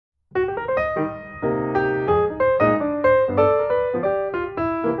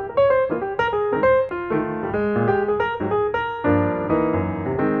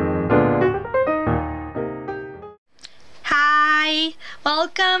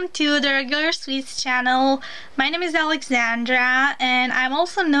welcome to the Regular Sweets channel. My name is Alexandra and I'm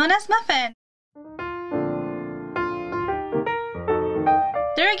also known as Muffin.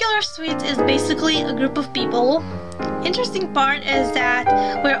 The Regular Sweets is basically a group of people. Interesting part is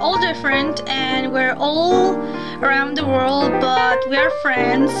that we're all different and we're all around the world, but we are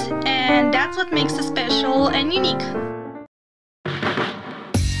friends, and that's what makes us special and unique.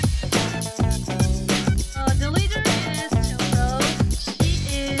 The leader is Choco. She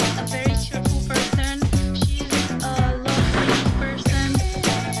is a very cheerful person. She's a lovely person.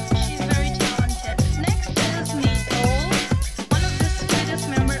 She's very talented. Next is Makiko, one of the sweetest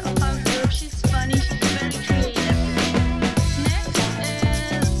members of our group. She's funny. She's very creative. Next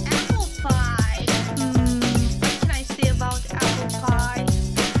is Apple Pie. What can I say about Apple Pie?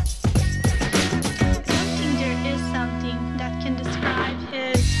 I don't think there is something that can describe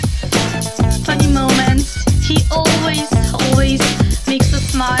his funny moments. He always makes us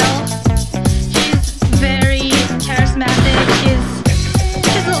smile. He's very charismatic.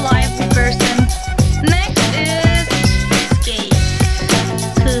 He's a lively person. Next is Cheesecake.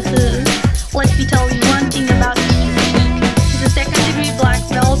 Let me tell you one thing about Cheesecake. He's a second-degree black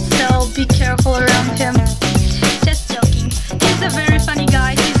belt, so be careful around him. Just joking. He's a very funny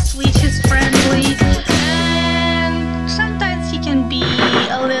guy. He's sweet. He's friendly, and sometimes he can be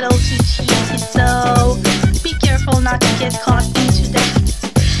a little too cheesy. So be careful not to get caught into that.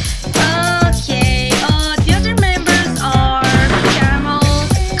 Okay, the other members are Caramel,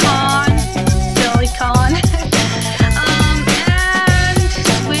 Con, Silicon, and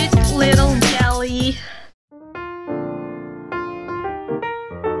Sweet Little Jelly.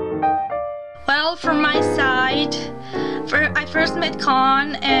 Well, from my side, I first met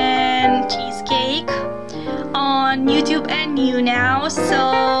Con and Cheesecake on YouTube and you now.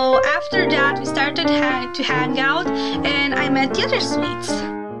 So after that, we started to hang out, and I met the other sweets.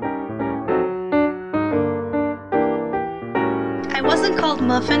 I wasn't called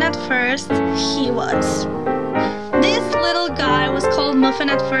Muffin at first, he was. This little guy was called Muffin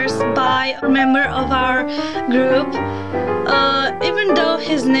at first by a member of our group, even though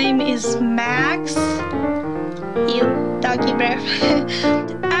his name is Max. Ew, doggy breath.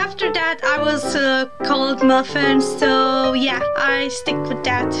 After that, I was called Muffin, so yeah, I stick with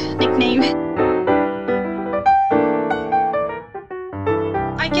that nickname.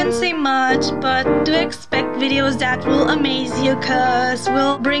 I can't say much, but do expect videos that will amaze you, cause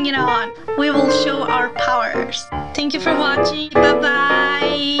we'll bring it on. We will show our powers. Thank you for watching. Bye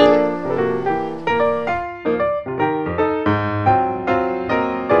bye.